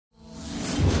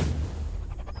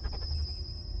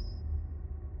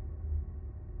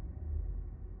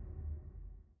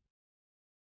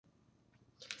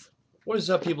What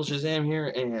is up, people? Shazam here,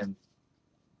 and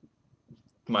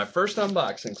my first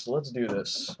unboxing, so let's do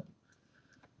this.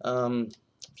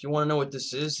 If you want to know what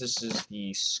this is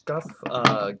the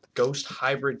Scuf Ghost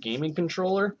Hybrid Gaming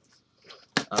Controller.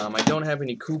 I don't have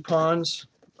any coupons,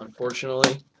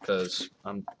 unfortunately, because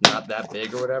I'm not that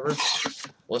big or whatever.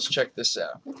 Let's check this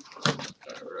out.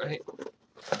 Alright.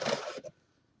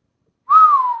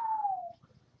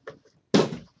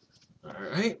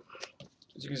 Alright.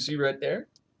 As you can see right there,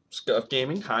 Scuf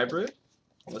Gaming Hybrid.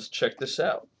 Let's check this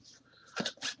out.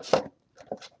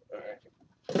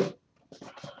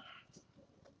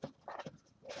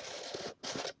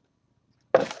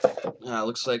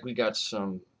 Looks like we got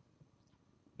some.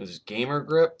 This is gamer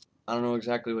grip. I don't know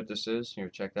exactly what this is. Here,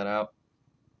 check that out.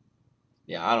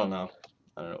 Yeah, I don't know.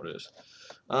 I don't know what it is.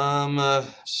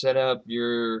 Set up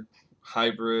your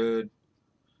hybrid,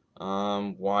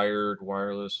 wired,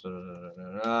 wireless.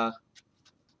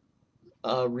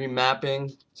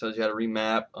 Remapping. Tells you how to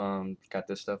remap. Got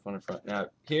this stuff on the front. Now,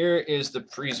 here is the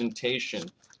presentation.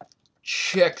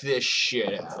 Check this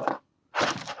shit out.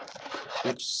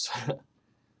 Oops.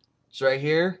 It's right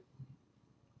here.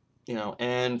 You know,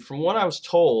 and from what I was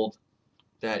told,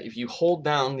 that if you hold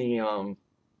down the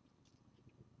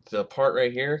part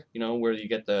right here, you know, where you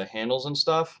get the handles and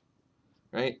stuff,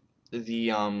 right?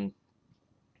 It'll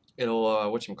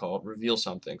whatchamacallit, reveal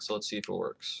something. So let's see if it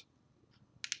works.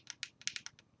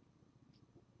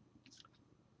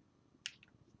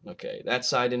 Okay, that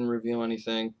side didn't reveal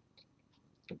anything.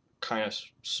 Kind of,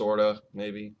 sorta,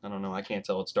 maybe. I don't know. I can't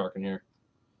tell. It's dark in here.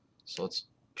 So let's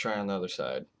try on the other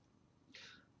side.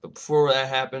 But before that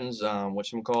happens,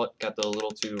 whatchamacallit, got the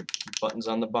little two buttons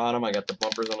on the bottom. I got the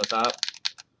bumpers on the top.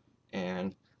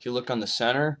 And if you look on the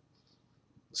center,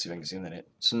 let's see if I can zoom that in.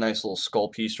 It's a nice little skull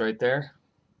piece right there.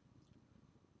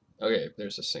 Okay,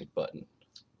 there's the sync button.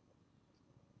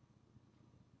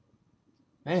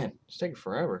 Man, it's taking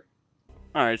forever.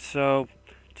 Alright, so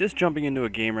just jumping into a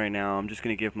game right now, I'm just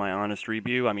going to give my honest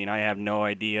review. I mean, I have no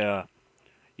idea,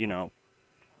 you know,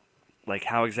 like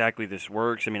how exactly this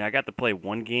works. I mean, I got to play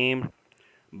one game,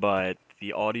 but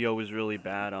the audio was really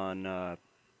bad on the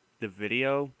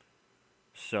video.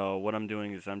 So what I'm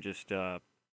doing is I'm just,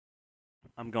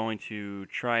 I'm going to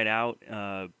try it out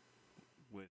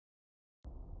with...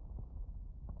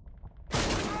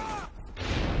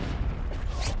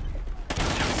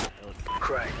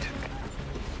 Cracked.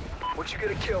 What you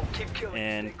gonna kill? Keep killing.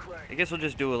 And I guess we'll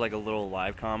just do like a little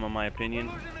live comm on my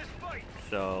opinion.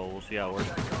 So we'll see how it works.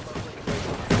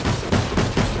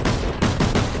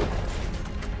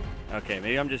 Okay,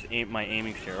 maybe I'm just my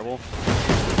aiming's terrible.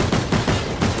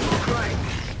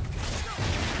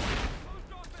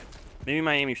 Maybe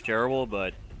my aiming's terrible,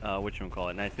 but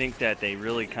whatchamacallit. And I think that they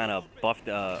really kind of buffed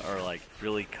or like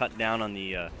really cut down on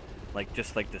the like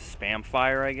just like the spam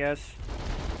fire, I guess.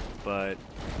 But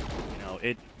you know,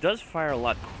 it does fire a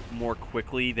lot more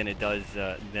quickly than it does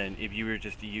than if you were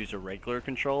just to use a regular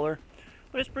controller.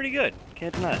 But it's pretty good.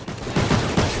 Can't deny it.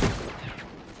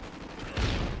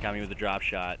 Got me with a drop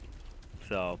shot.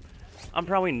 So I'm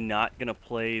probably not gonna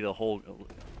play the whole,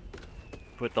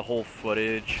 put the whole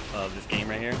footage of this game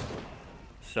right here.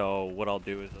 So what I'll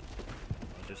do is,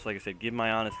 just like I said, give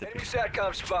my honest opinion.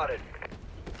 SATCOM spotted.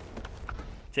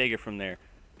 Take it from there.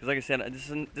 Because like I said,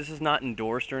 this is not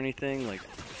endorsed or anything. Like,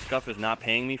 Scuf is not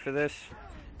paying me for this.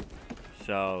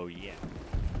 So yeah.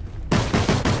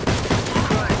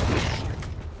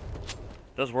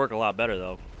 Does work a lot better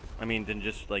though. I mean, than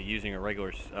just like using a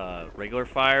regular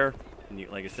fire. And you,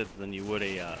 like I said, than you would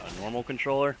a normal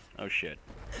controller. Oh shit.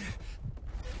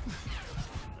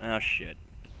 Oh shit.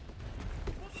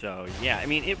 So yeah, I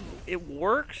mean it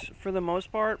works for the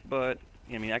most part, but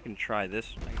I mean I can try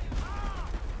this.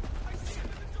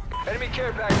 Enemy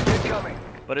care package incoming.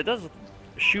 But it does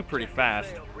shoot pretty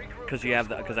fast because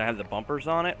I have the bumpers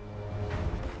on it,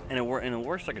 and it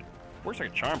works like a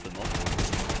charm for the most part.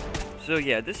 So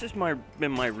yeah, this is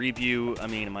been my review. I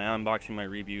mean, my unboxing, my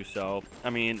review. So I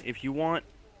mean, if you want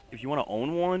to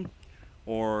own one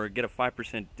or get a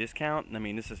 5% discount, I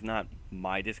mean, this is not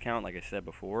my discount, like I said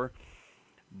before,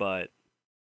 but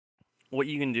what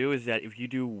you can do is that if you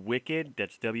do Wicked,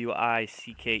 that's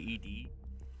WICKED,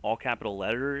 all capital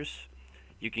letters,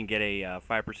 you can get a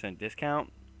 5%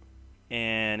 discount,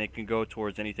 and it can go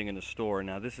towards anything in the store.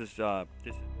 Now this is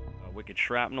Wicked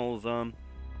Shrapnel's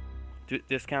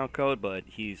discount code, but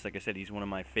he's, like I said, he's one of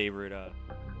my favorite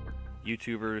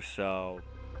YouTubers. So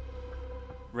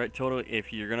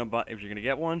if you're gonna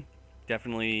get one,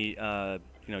 definitely you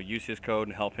know, use his code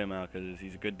and help him out because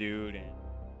he's a good dude. And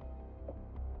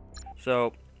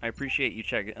so I appreciate you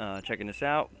checking this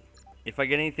out. If I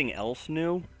get anything else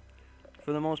new,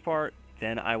 for the most part,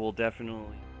 then I will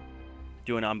definitely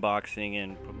do an unboxing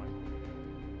and put my...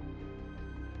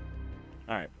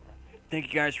 Alright. Thank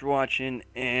you guys for watching,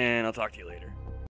 and I'll talk to you later.